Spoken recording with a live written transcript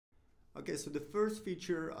Okay, so the first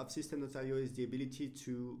feature of Systeme.io is the ability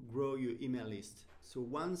to grow your email list. So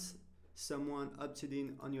once someone opted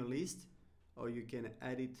in on your list, or you can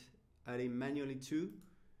add it manually too,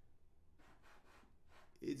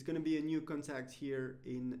 it's going to be a new contact here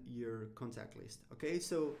in your contact list. Okay,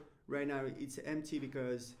 so right now it's empty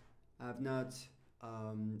because I've not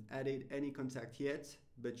added any contact yet,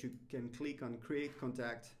 but you can click on create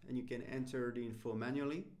contact and you can enter the info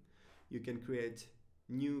manually. You can create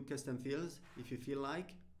new custom fields if you feel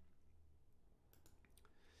like.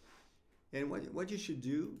 And what you should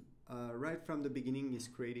do right from the beginning is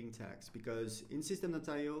creating tags, because in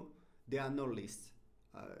Systeme.io there are no lists.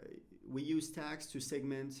 We use tags to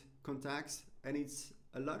segment contacts, and it's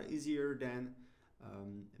a lot easier than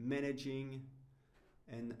managing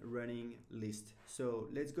and running lists. So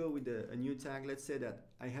let's go with a new tag. Let's say that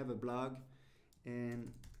I have a blog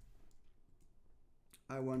and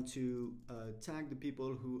I want to tag the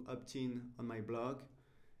people who opt in on my blog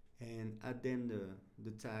and add them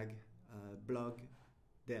the tag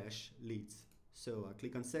blog-leads. So I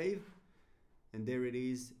click on save, and there it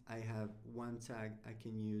is. I have one tag I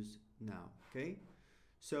can use now. Okay,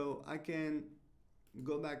 so I can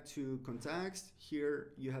go back to contacts.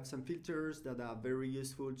 Here you have some filters that are very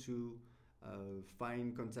useful to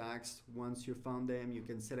find contacts. Once you found them, you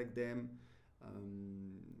can select them,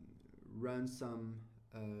 run some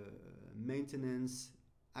maintenance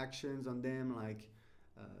actions on them, like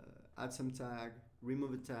add some tag,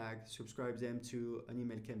 remove a tag, subscribe them to an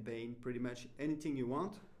email campaign, pretty much anything you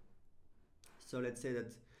want. So let's say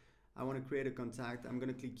that I want to create a contact. I'm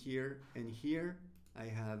going to click here, and here I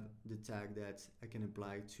have the tag that I can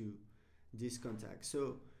apply to this contact.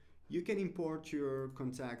 So you can import your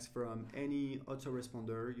contacts from any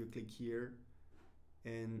autoresponder. You click here,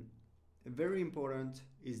 and very important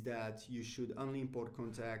is that you should only import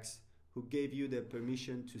contacts who gave you the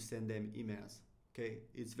permission to send them emails. Okay,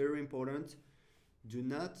 it's very important. Do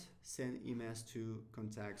not send emails to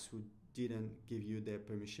contacts who didn't give you their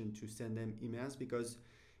permission to send them emails, because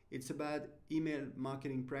it's a bad email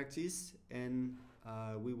marketing practice, and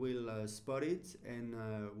we will spot it, and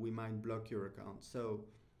we might block your account. So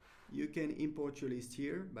you can import your list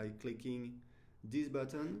here by clicking this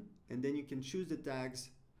button, and then you can choose the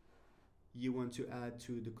tags you want to add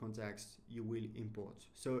to the contacts you will import.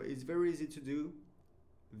 So it's very easy to do,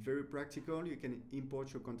 very practical. You can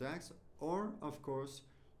import your contacts, or of course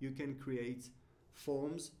you can create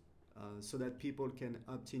forms so that people can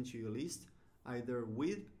opt into your list, either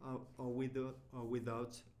with or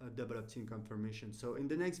without a double opt-in confirmation. So in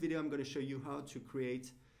the next video I'm going to show you how to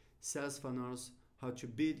create sales funnels, how to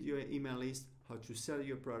build your email list, how to sell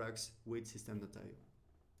your products with Systeme.io.